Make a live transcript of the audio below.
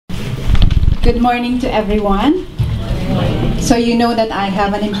Good morning to everyone. So you know that I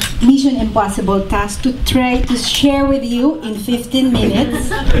have a mission impossible task to try to share with you in 15 minutes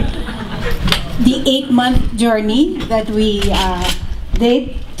the 8-month journey that we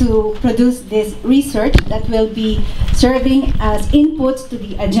did to produce this research that will be serving as inputs to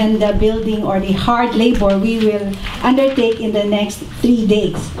the agenda building or the hard labor we will undertake in the next 3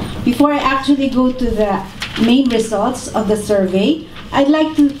 days. Before I actually go to the main results of the survey, I'd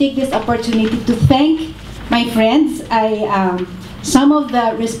like to take this opportunity to thank my friends. Some of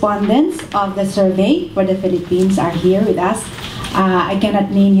the respondents of the survey for the Philippines are here with us. I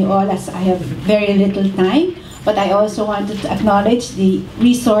cannot name you all as I have very little time, but I also wanted to acknowledge the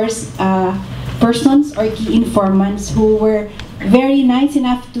resource persons or key informants who were very nice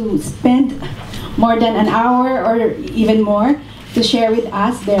enough to spend more than an hour or even more to share with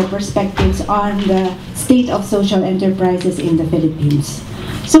us their perspectives on the state of social enterprises in the Philippines.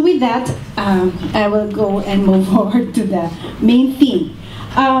 So with that, I will go and move forward to the main theme.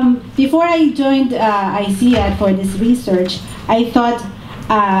 Before I joined ISEA for this research, I thought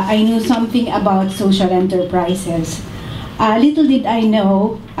I knew something about social enterprises. Little did I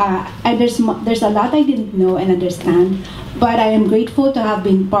know, there's a lot I didn't know and understand, but I am grateful to have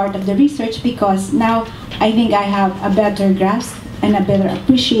been part of the research because now I think I have a better grasp and a better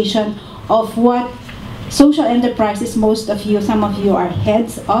appreciation of what social enterprises, some of you are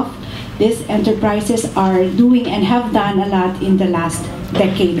heads of these enterprises, are doing and have done a lot in the last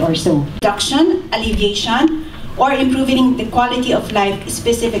decade or so. Reduction, alleviation, or improving the quality of life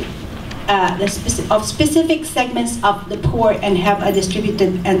specific segments of the poor and have a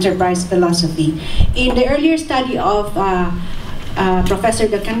distributed enterprise philosophy. In the earlier study of Professor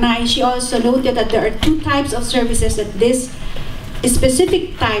Dakanay, she also noted that there are 2 types of services that this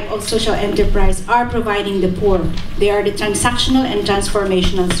specific type of social enterprise are providing the poor. They are the transactional and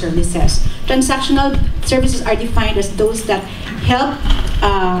transformational services. Transactional services are defined as those that help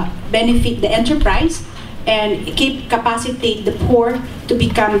benefit the enterprise and capacitate the poor to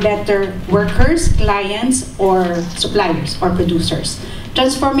become better workers, clients, or suppliers or producers.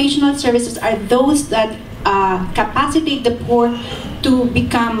 Transformational services are those that capacitate the poor to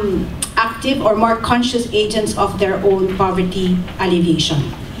become active or more conscious agents of their own poverty alleviation.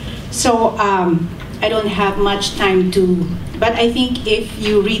 So I don't have much time to, but I think if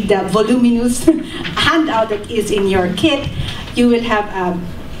you read the voluminous handout that is in your kit, you will have a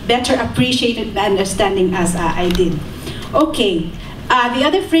better appreciated understanding as I did. Okay, the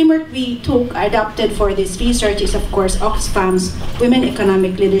other framework we adopted for this research is of course Oxfam's Women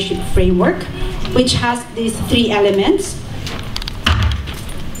Economic Leadership Framework, which has these 3 elements.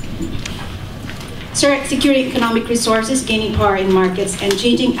 Securing economic resources, gaining power in markets, and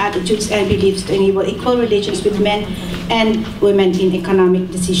changing attitudes and beliefs to enable equal relations with men and women in economic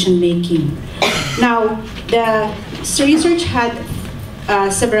decision-making. Now, the research had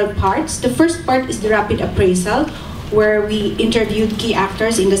several parts. The first part is the rapid appraisal, where we interviewed key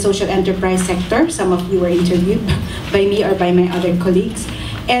actors in the social enterprise sector. Some of you were interviewed by me or by my other colleagues.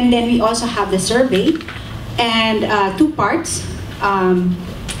 And then we also have the survey, and 2 parts.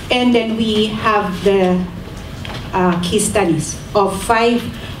 And then we have the case studies of 5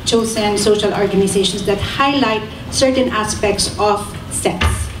 chosen social organizations that highlight certain aspects of sex.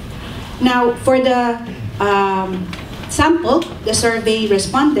 Now, for the sample, the survey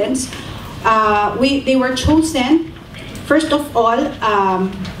respondents, they were chosen, first of all,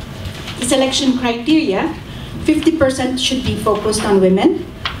 the selection criteria, 50% should be focused on women,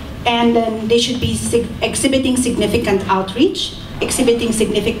 and then they should be exhibiting significant outreach, exhibiting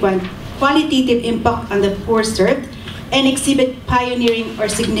significant qualitative impact on the poor served, and exhibit pioneering or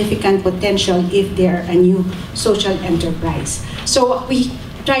significant potential if they're a new social enterprise. So we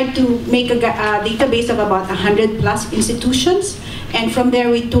tried to make a database of about 100+ institutions, and from there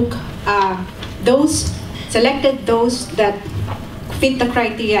we took selected those that fit the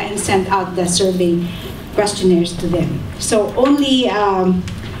criteria and sent out the survey questionnaires to them. So only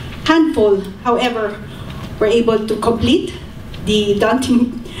handful, however, were able to complete the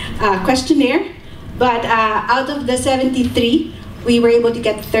daunting questionnaire, but out of the 73, we were able to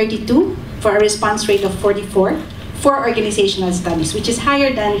get 32 for a response rate of 44 for organizational studies, which is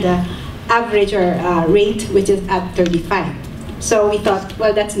higher than the average or rate, which is at 35. So we thought,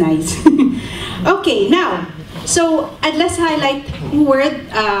 well, that's nice. Okay, now, so let's highlight who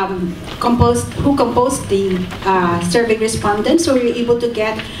composed the survey respondents. So we were able to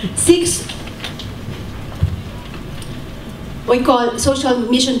get 6 we call social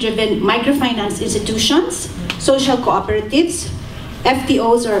mission-driven microfinance institutions, social cooperatives,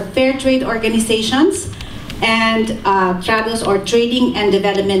 FTOs or fair trade organizations, and TRADOS, or Trading and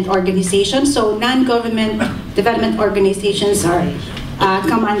Development Organizations. So non-government development organizations are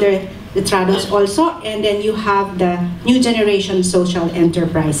come under the TRADOS also. And then you have the new generation social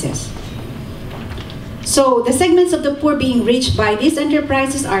enterprises. So the segments of the poor being reached by these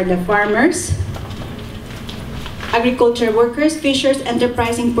enterprises are the farmers, agriculture workers, fishers,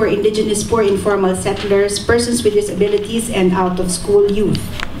 enterprising poor, indigenous poor, informal settlers, persons with disabilities, and out-of-school youth.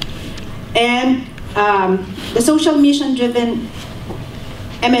 And the social mission-driven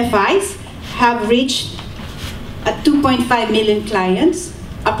MFIs have reached 2.5 million clients,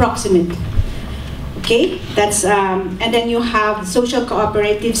 approximately. Okay, that's and then you have social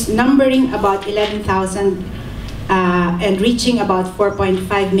cooperatives numbering about 11,000 and reaching about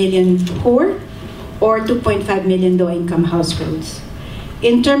 4.5 million poor, or 2.5 million low-income households.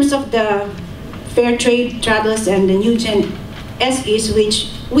 In terms of the fair trade, TRADOS, and the new gen SEs, which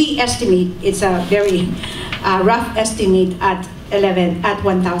we estimate, it's a very rough estimate at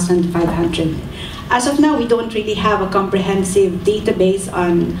 1,500. As of now, we don't really have a comprehensive database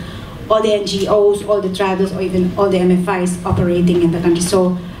on all the NGOs, all the TRADOS, or even all the MFIs operating in the country.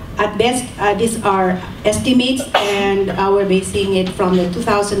 So at best, these are estimates, and we're basing it from the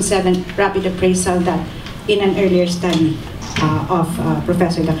 2007 rapid appraisal that in an earlier study of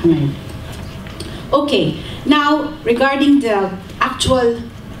Professor Dakanay. Okay, now regarding the actual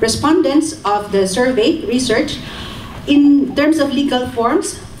respondents of the survey research, in terms of legal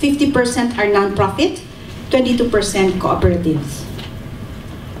forms, 50% are non-profit, 22% cooperatives.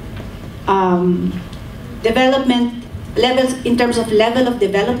 Development levels, in terms of level of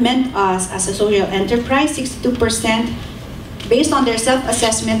development as a social enterprise, 62% based on their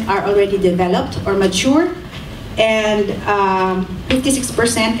self-assessment are already developed or mature, and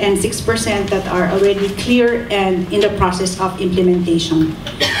 56% and 6% that are already clear and in the process of implementation.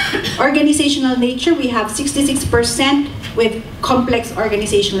 Organizational nature, we have 66% with complex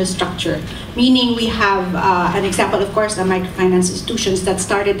organizational structure, meaning we have an example, of course, the microfinance institutions that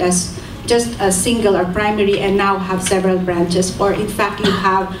started as just a single or primary and now have several branches, or in fact you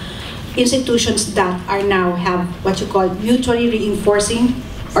have institutions that are now have what you call mutually reinforcing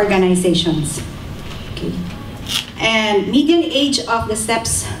organizations. Okay. And median age of the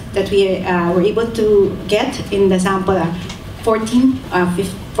steps that we were able to get in the sample are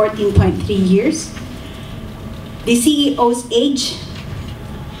 14.3 years. The CEO's age,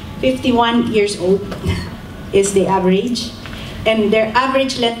 51 years old is the average. And their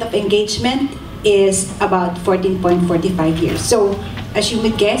average length of engagement is about 14.45 years. So, as you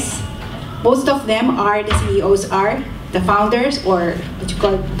would guess, most of them are, the CEOs are the founders, or what you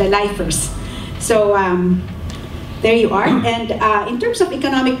call the lifers. So, there you are. And in terms of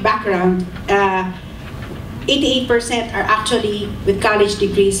economic background, 88% are actually with college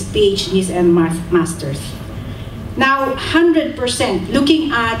degrees, PhDs, and masters. Now, 100%,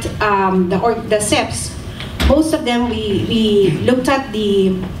 looking at the SEPs, most of them, we looked at the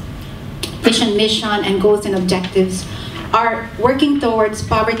vision, mission, and goals and objectives are working towards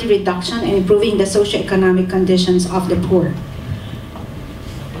poverty reduction and improving the socio-economic conditions of the poor.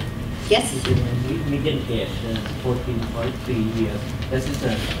 Yes? Median age, 14.3 years. This is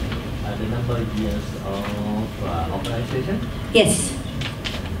the number of years of organization? Yes.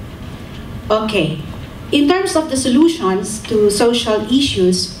 Okay. In terms of the solutions to social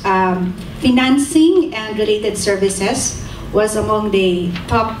issues, financing and related services was among the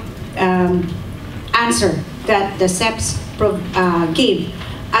top answer that the SEPs gave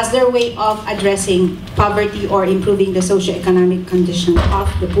as their way of addressing poverty or improving the socioeconomic condition of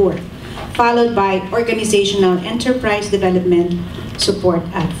the poor, followed by organizational enterprise development support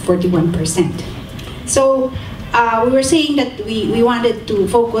at 41%. So we were saying that we wanted to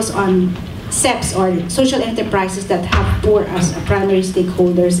focus on SEPs, or social enterprises that have poor as primary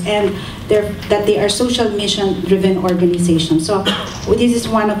stakeholders, and that they are social mission-driven organizations. So this is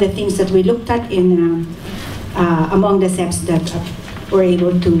one of the things that we looked at in among the SEPs that were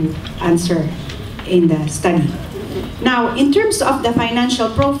able to answer in the study. Now, in terms of the financial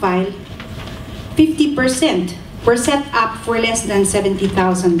profile, 50% were set up for less than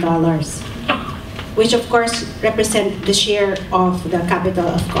 $70,000. Which of course represent the share of the capital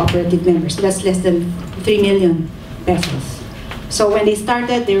of cooperative members. That's less than 3 million pesos. So when they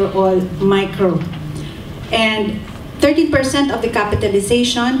started, they were all micro. And 13% of the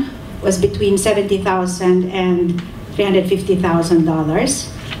capitalization was between $70,000 and $350,000.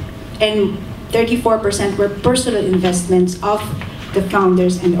 And 34% were personal investments of the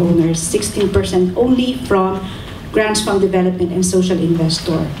founders and owners, 16% only from grants from development and social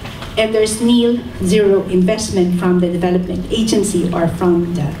investor. And there's zero investment from the development agency or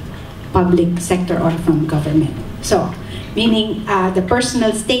from the public sector or from government. So, meaning the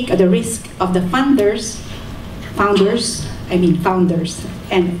personal stake or the risk of the founders,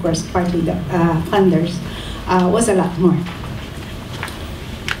 and of course partly the funders, was a lot more.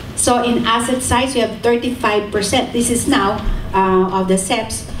 So in asset size, we have 35%. This is now of the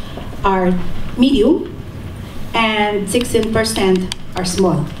SEPs are medium, and 16% are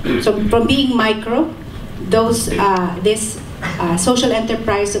small. So from being micro, this social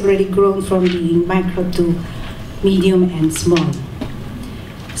enterprise have already grown from being micro to medium and small.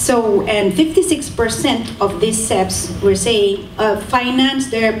 So, and 56% of these SEPs, we're saying, finance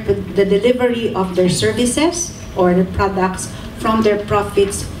the delivery of their services or their products from their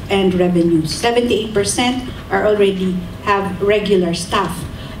profits and revenues. 78% are already have regular staff,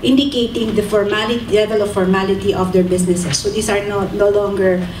 indicating the level of formality of their businesses. So these are no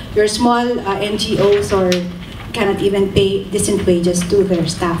longer your small NGOs or cannot even pay decent wages to their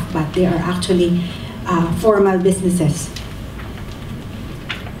staff, but they are actually formal businesses.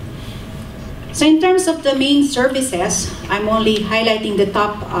 So in terms of the main services, I'm only highlighting the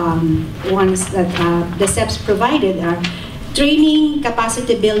top ones that the SEPs provided are training,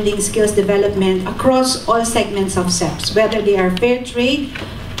 capacity building, skills development across all segments of SEPs, whether they are fair trade,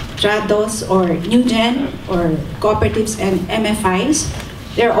 TRADOS, or New Gen, or cooperatives and MFIs.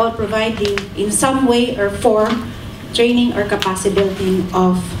 They're all providing in some way or form training or capacity building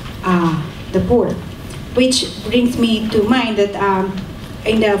of the poor. Which brings me to mind that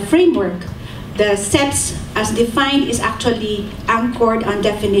in the framework, the SEPs as defined is actually anchored on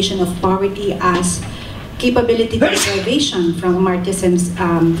definition of poverty as capability deprivation from Amartya Sen's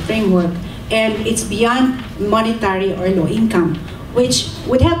framework, and it's beyond monetary or low income, which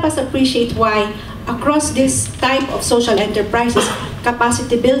would help us appreciate why across this type of social enterprises,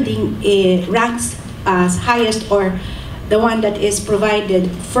 capacity building ranks as highest or the one that is provided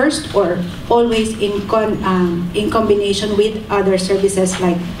first or always in combination with other services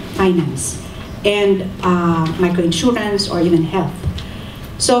like finance and microinsurance or even health.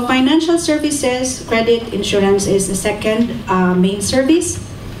 So financial services, credit, insurance is the second main service,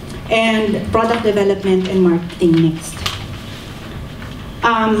 and product development and marketing next.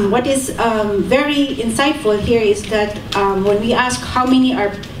 What is very insightful here is that when we ask how many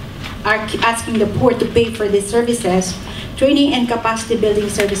are asking the poor to pay for these services, training and capacity building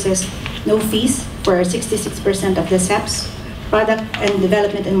services, no fees for 66% of the SEPs, product and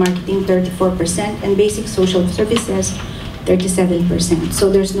development and marketing 34%, and basic social services 37%. So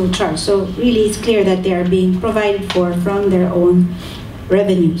there's no charge. So really it's clear that they are being provided for from their own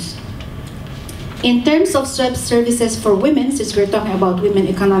revenues. In terms of services for women, since we're talking about women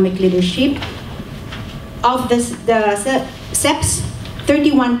economic leadership, of the SEPs,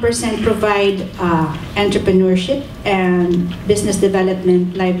 31% provide entrepreneurship and business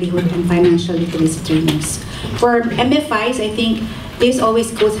development, livelihood, and financial literacy trainings. For MFIs, I think this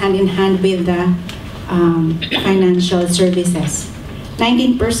always goes hand in hand with the financial services.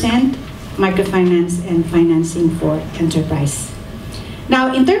 19% microfinance and financing for enterprise.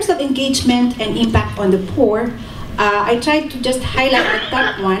 Now, in terms of engagement and impact on the poor, I tried to just highlight the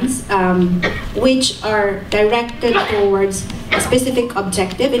top ones, which are directed towards a specific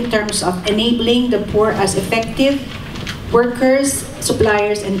objective in terms of enabling the poor as effective workers,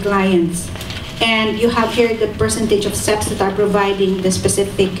 suppliers, and clients. And you have here the percentage of SEPs that are providing the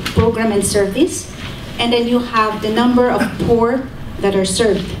specific program and service. And then you have the number of poor that are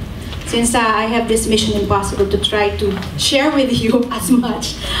served. Since I have this mission impossible to try to share with you as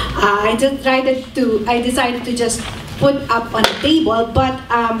much, I decided to just put up on the table. But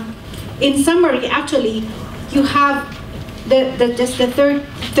in summary, actually, you have just the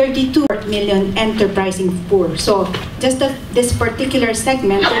 32 million enterprising poor. So just this particular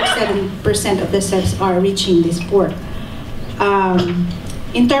segment, 37% of the SEPs are reaching this poor.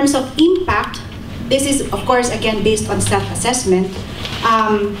 In terms of impact, this is, of course, again, based on self-assessment.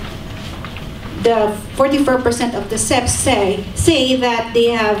 The 44% of the SEPs say that they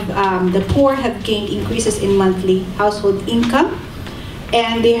have, the poor have gained increases in monthly household income,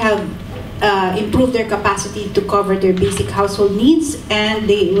 and they have improved their capacity to cover their basic household needs, and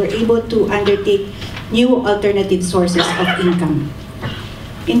they were able to undertake new alternative sources of income.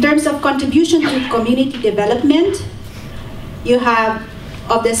 In terms of contribution to community development, you have,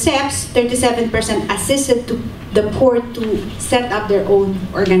 of the SEPs, 37% assisted to the poor to set up their own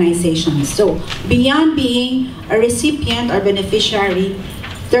organizations. So beyond being a recipient or beneficiary,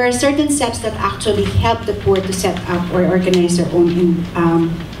 there are certain SEPs that actually help the poor to set up or organize their own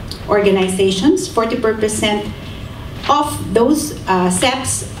organizations. 40% of those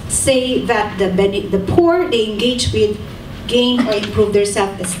SEPs say that the poor they engage with gain or improve their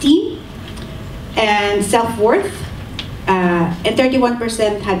self-esteem, and self-worth, and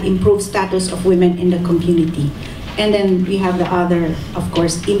 31% had improved status of women in the community. And then we have the other, of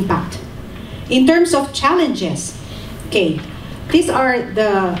course, impact. In terms of challenges, okay, these are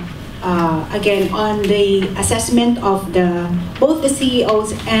the, again, on the assessment of both the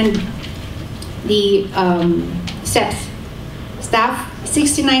CEOs and the SEPs staff.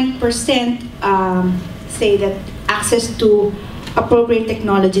 69% say that access to appropriate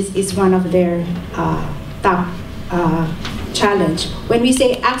technologies is one of their top challenge. When we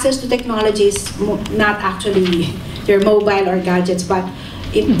say access to technologies, not actually your mobile or gadgets, but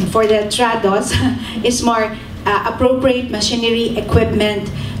for the trados, it's more appropriate machinery, equipment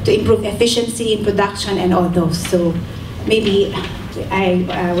to improve efficiency in production and all those. So maybe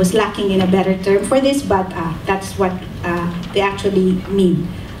I was lacking in a better term for this, but that's what they actually mean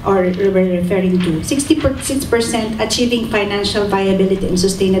or we're referring to. 66% achieving financial viability and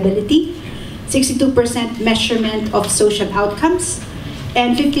sustainability, 62% measurement of social outcomes,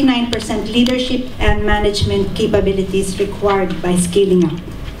 and 59% leadership and management capabilities required by scaling up,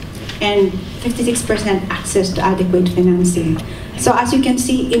 and 56% access to adequate financing. So as you can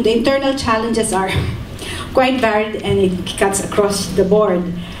see, the internal challenges are quite varied and it cuts across the board.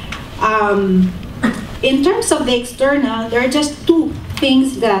 In terms of the external, there are just two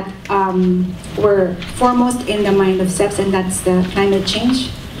things that were foremost in the mind of SEPs, and that's the climate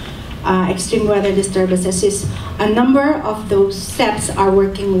change. Extreme weather disturbances. A number of those SEPs are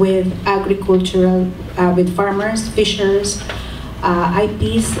working with agricultural, with farmers, fishers,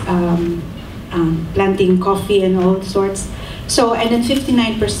 IPs, planting coffee and all sorts. So, and then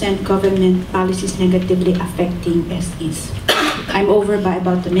 59% government policies negatively affecting SEs. I'm over by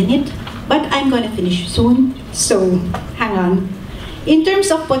about a minute, but I'm going to finish soon, so hang on. In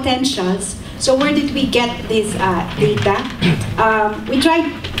terms of potentials, so where did we get this data? We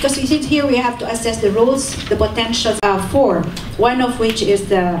tried, because we sit here, we have to assess the roles, the potentials for, one of which is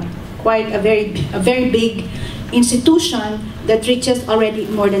a very big institution that reaches already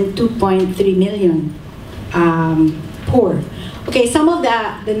more than 2.3 million poor. Okay, some of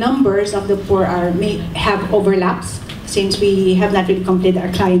the numbers of the poor may have overlaps since we have not really completed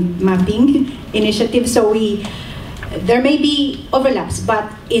our client mapping initiative. So there may be overlaps,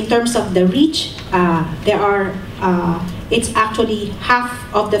 but in terms of the reach, it's actually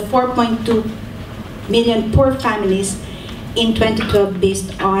half of the 4.2 million poor families in 2012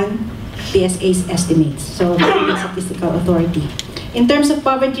 based on PSA's estimates, so the Statistical Authority. In terms of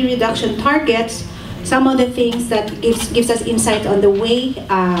poverty reduction targets, some of the things that gives us insight on the way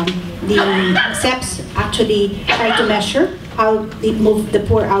the SEPs actually try to measure how they move the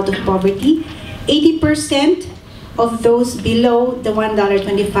poor out of poverty. 80% of those below the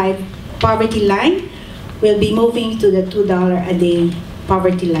 $1.25 poverty line will be moving to the $2 a day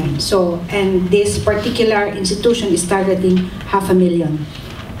poverty line. So, and this particular institution is targeting 500,000.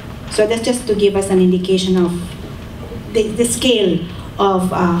 So that's just to give us an indication of the scale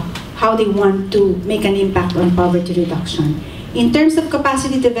of how they want to make an impact on poverty reduction. In terms of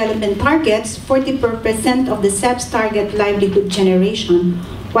capacity development targets, 40% of the SEPs target livelihood generation,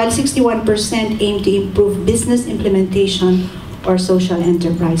 while 61% aim to improve business implementation or social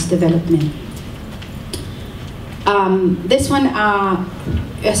enterprise development. This one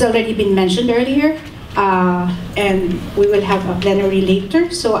has already been mentioned earlier, and we will have a plenary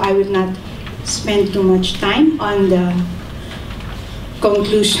later, so I will not spend too much time on the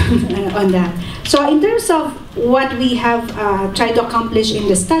conclusion on that. So in terms of what we have tried to accomplish in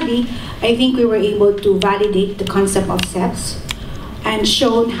the study, I think we were able to validate the concept of SEPs and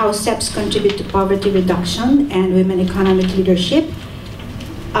shown how SEPs contribute to poverty reduction and women economic leadership.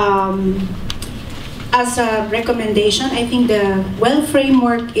 As a recommendation, I think the WEL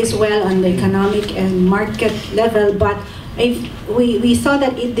framework is well on the economic and market level, but we saw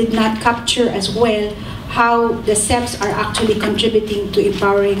that it did not capture as well how the SEPs are actually contributing to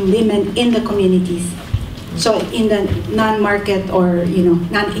empowering women in the communities. So in the non-market or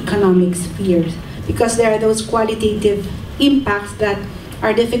non-economic spheres, because there are those qualitative impacts that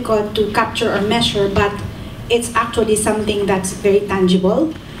are difficult to capture or measure, but it's actually something that's very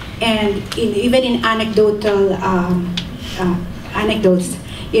tangible. And even in anecdotal anecdotes,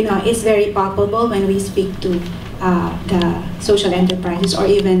 it's very palpable when we speak to the social enterprises or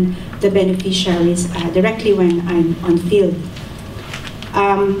even the beneficiaries directly when I'm on field.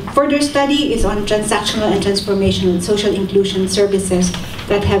 Further study is on transactional and transformational social inclusion services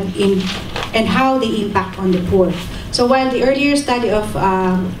that have and how they impact on the poor. So while the earlier study of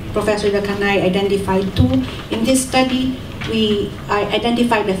Professor Dakanay identified two, in this study we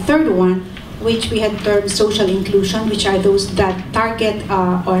identified a third one, which we had termed social inclusion, which are those that target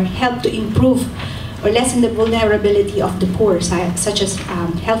or help to improve or lessen the vulnerability of the poor, such as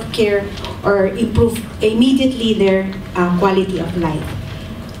healthcare, or improve immediately their quality of life.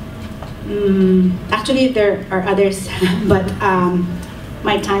 Actually, there are others, but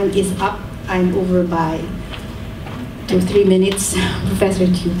my time is up. I'm over by 2-3 minutes, Professor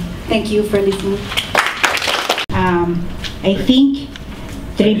Chu. Thank you for listening. I think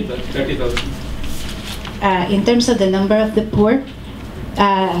 30,000. In terms of the number of the poor,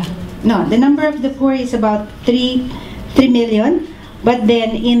 no, the number of the poor is about 3 million, but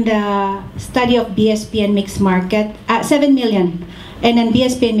then in the study of BSP and mixed market, 7 million, and then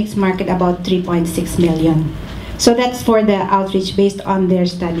BSP and mixed market about 3.6 million. So that's for the outreach based on their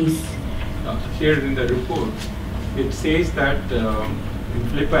studies. Here in the report, it says that in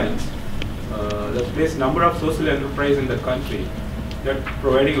Philippines, the place number of social enterprise in the country that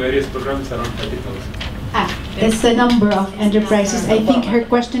providing various programs around 30,000. That's the number of enterprises. I think her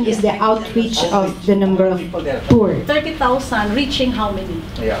question is the outreach of the number of poor. 30,000 reaching how many?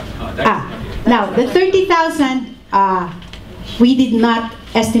 Now, the 30,000, we did not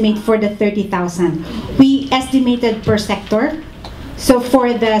estimate for the 30,000. We estimated per sector. So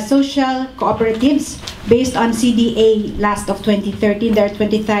for the social cooperatives, based on CDA last of 2013, there are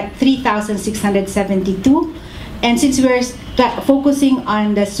 3,672. And since we're focusing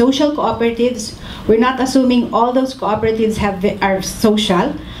on the social cooperatives, we're not assuming all those cooperatives are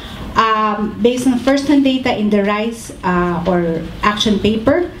social. Based on first-hand data in the RISE or action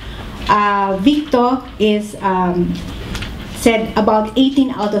paper, Victo is said about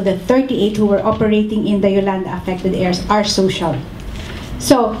 18 out of the 38 who were operating in the Yolanda affected areas are social.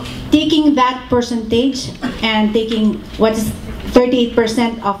 So taking that percentage and taking what is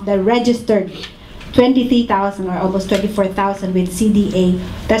 38% of the registered 23,000 or almost 24,000 with CDA,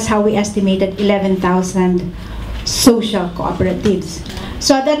 that's how we estimated 11,000 social cooperatives.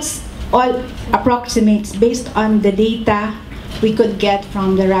 So that's all approximates based on the data we could get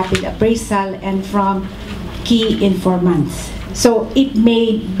from the rapid appraisal and from key informants. So it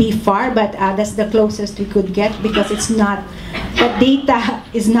may be far, but that's the closest we could get because it's not, the data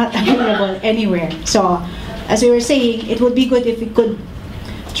is not available anywhere. So as we were saying, it would be good if we could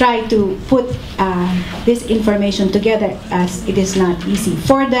try to put this information together, as it is not easy.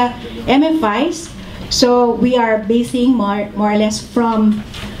 For the MFIs, so we are basing more or less from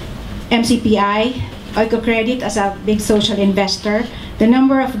MCPI, Oikocredit as a big social investor, the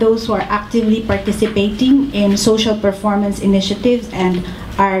number of those who are actively participating in social performance initiatives and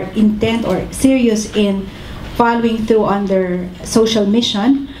are intent or serious in following through on their social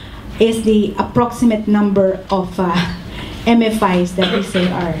mission is the approximate number of MFIs that we say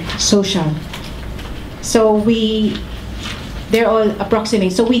are social. So they're all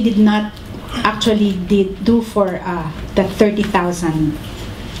approximate. So we did not actually do for the 30,000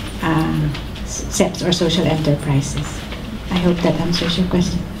 SEPs or social enterprises. I hope that answers your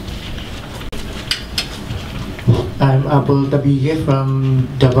question. I'm Apple Tabige from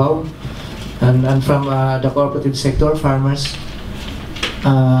Davao, and I'm from the cooperative sector, farmers.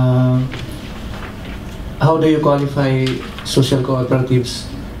 How do you qualify social cooperatives?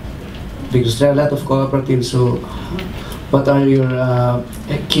 Because there are a lot of cooperatives, so what are your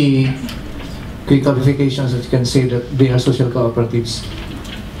key qualifications that you can say that they are social cooperatives?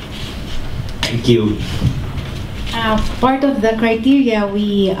 Thank you. Part of the criteria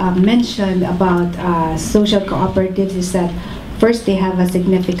we mentioned about social cooperatives is that first they have a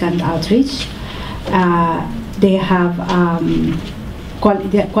significant outreach, they have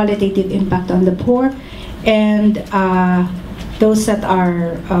qualitative impact on the poor, and those that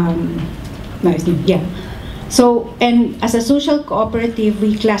are so, and as a social cooperative,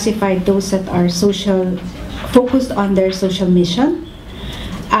 we classified those that are social, focused on their social mission.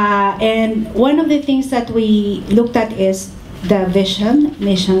 And one of the things that we looked at is the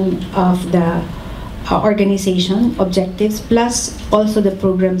mission of the organization, objectives, plus also the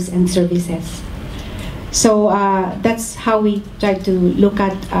programs and services. So that's how we try to look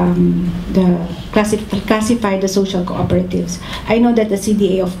at classify the social cooperatives. I know that the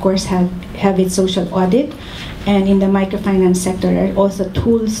CDA, of course, have its social audit, and in the microfinance sector are also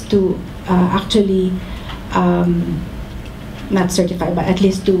tools to actually not certify, but at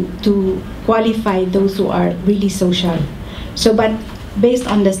least to qualify those who are really social. So, but based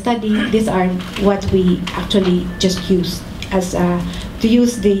on the study, these are what we actually just use as to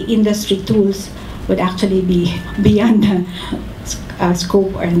use the industry tools would actually be beyond the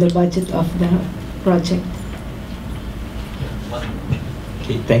scope and the budget of the project.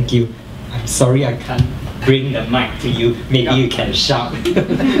 Okay, thank you. I'm sorry I can't bring the mic to you. Maybe you can shout.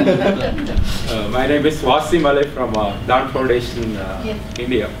 My name is Wasim Ali from Dan Foundation,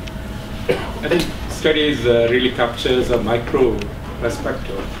 India. I think studies really captures a micro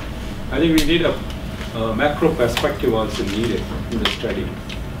perspective. I think we need a macro perspective also needed in the study,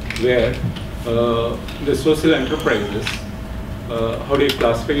 where the social enterprises, how do you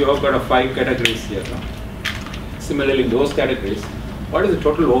classify? You have got 5 categories here now. Similarly, in those categories, what is the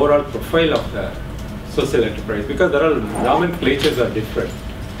total overall profile of the social enterprise? Because there are nomenclatures are different.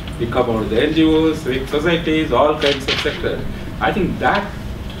 We come out with the NGOs, civic societies, all kinds of sectors. I think that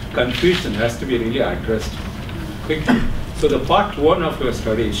confusion has to be really addressed quickly. So the part 1 of your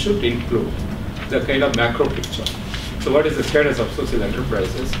study should include the kind of macro picture. So what is the status of social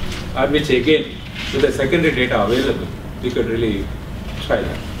enterprises, and which again, with the secondary data available, we could really try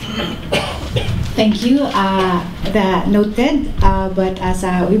that. Thank you. That noted. But as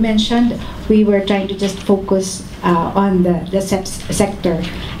we mentioned, we were trying to just focus on the sector,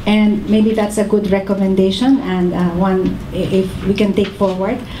 and maybe that's a good recommendation, and one if we can take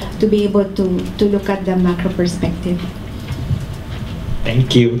forward to be able to look at the macro perspective.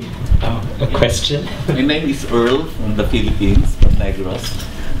 Thank you. A question? My name is Earl from the Philippines, from Negros.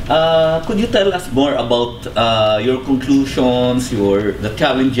 Could you tell us more about your conclusions, the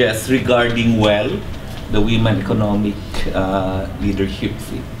challenges regarding WEL, the Women Economic Leadership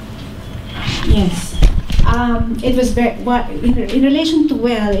Fee? Yes. It was very, in relation to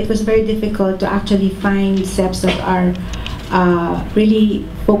WEL, it was very difficult to actually find SEPs that are really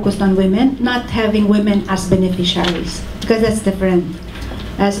focused on women, not having women as beneficiaries, because that's different.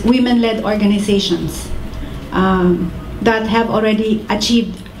 As women-led organizations that have already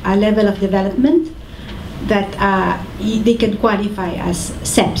achieved a level of development that they can qualify as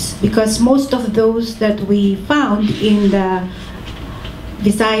SEPs, because most of those that we found in the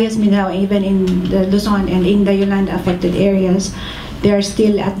Visayas, Mindanao, even in the Luzon and in the Yolanda affected areas, they are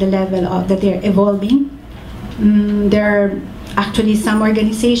still at the level of that they're evolving. There are actually some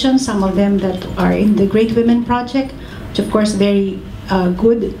organizations, some of them that are in the Great Women Project, which of course very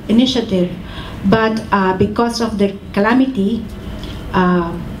good initiative, but because of the calamity,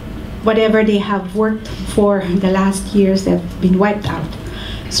 whatever they have worked for the last years have been wiped out.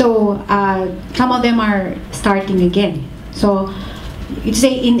 So some of them are starting again. So you'd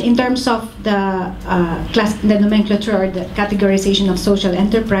say in terms of the the nomenclature or the categorization of social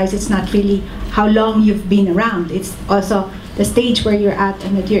enterprise, it's not really how long you've been around. It's also the stage where you're at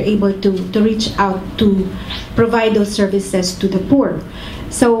and that you're able to reach out to provide those services to the poor.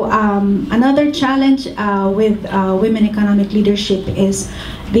 So another challenge with women economic leadership is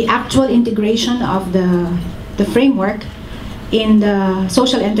the actual integration of the framework in the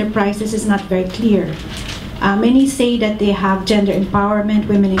social enterprises is not very clear. Many say that they have gender empowerment,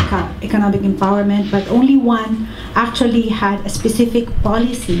 women economic empowerment, but only one actually had a specific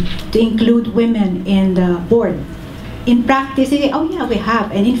policy to include women in the board. In practice, they say, oh yeah, we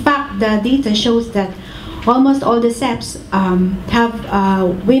have. And in fact, the data shows that almost all the SEPs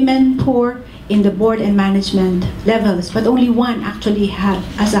have women poor in the board and management levels, but only one actually had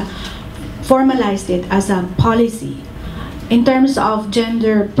formalized it as a policy. In terms of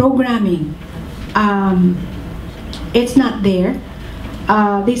gender programming, it's not there.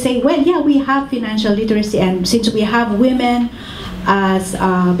 They say, well, yeah, we have financial literacy, and since we have women as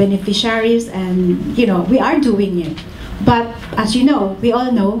beneficiaries, and we are doing it. But as you know, we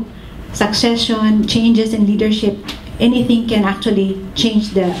all know, succession, changes in leadership, anything can actually change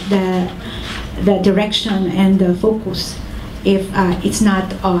the direction and the focus if it's not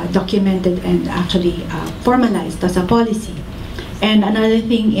documented and actually formalized as a policy. And another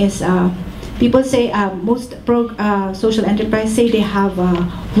thing is, people say most social enterprise say they have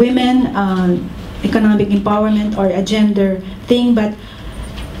women economic empowerment or a gender thing, but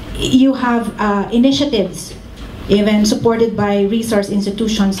you have initiatives even supported by resource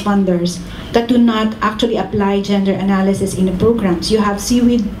institutions, funders, that do not actually apply gender analysis in the programs. You have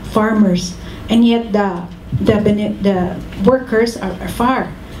seaweed farmers, and yet the workers are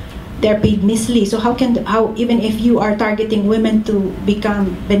far. They're paid measly. So how even if you are targeting women to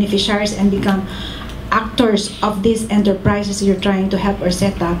become beneficiaries and become actors of these enterprises you're trying to help or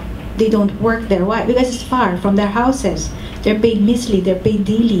set up, they don't work there. Why? Because it's far from their houses. They're paid measly. They're paid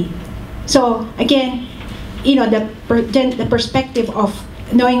daily. So again, the perspective of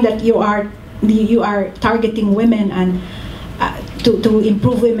knowing that you are targeting women and to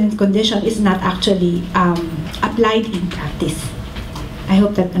improve women's condition is not actually applied in practice. I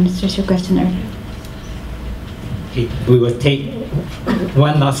hope that answers your question earlier. Okay, we will take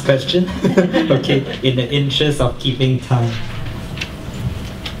one last question. Okay, in the interest of keeping time.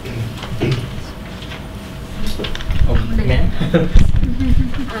 I'm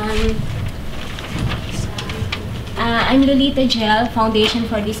Lolita Gel, Foundation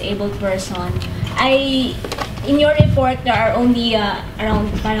for Disabled Person. In your report, there are only around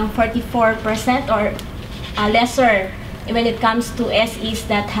 44% or lesser when it comes to SEs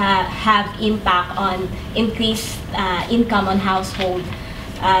that have impact on increased income on household.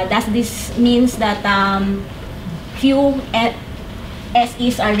 Does this means that few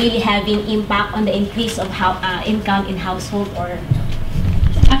SEs are really having impact on the increase of income in household? Or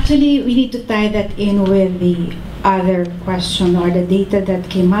Actually, we need to tie that in with the other question or the data that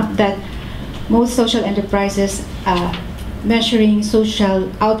came up, that most social enterprises measuring social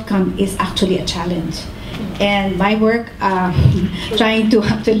outcome is actually a challenge. And my work trying to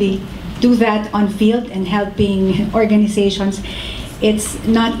actually do that on field and helping organizations, it's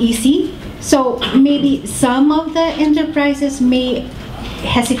not easy. So maybe some of the enterprises may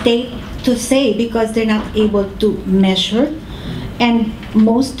hesitate to say because they're not able to measure, and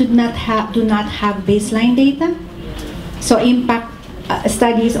most do not have baseline data. So impact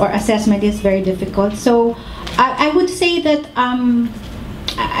studies or assessment is very difficult. So I would say that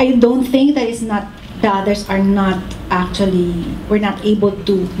I don't think that it's not, the others are not actually, we're not able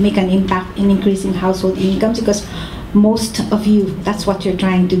to make an impact in increasing household incomes, because most of you, that's what you're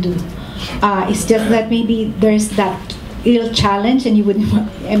trying to do. It's just that maybe there's that real challenge, and you would,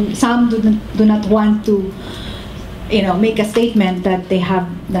 and some do not want to, make a statement that they have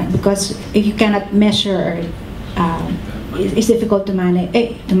that, because if you cannot measure, it's difficult to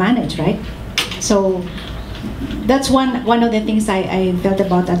manage, right? So that's one of the things I felt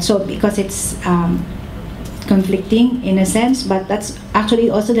about that. So because it's conflicting in a sense, but that's actually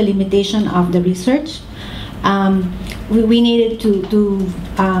also the limitation of the research. We needed to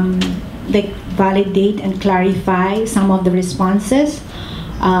validate and clarify some of the responses,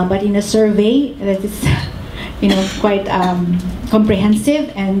 but in a survey that is quite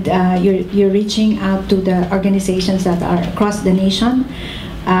comprehensive, and you're reaching out to the organizations that are across the nation.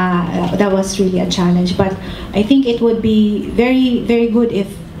 That was really a challenge, but I think it would be very, very good if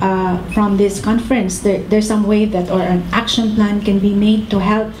from this conference there's some way that, or an action plan can be made to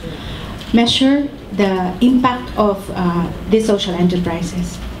help measure the impact of these social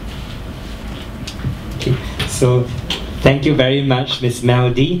enterprises. Okay. So thank you very much, Ms.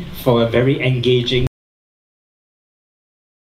 Meldy, for a very engaging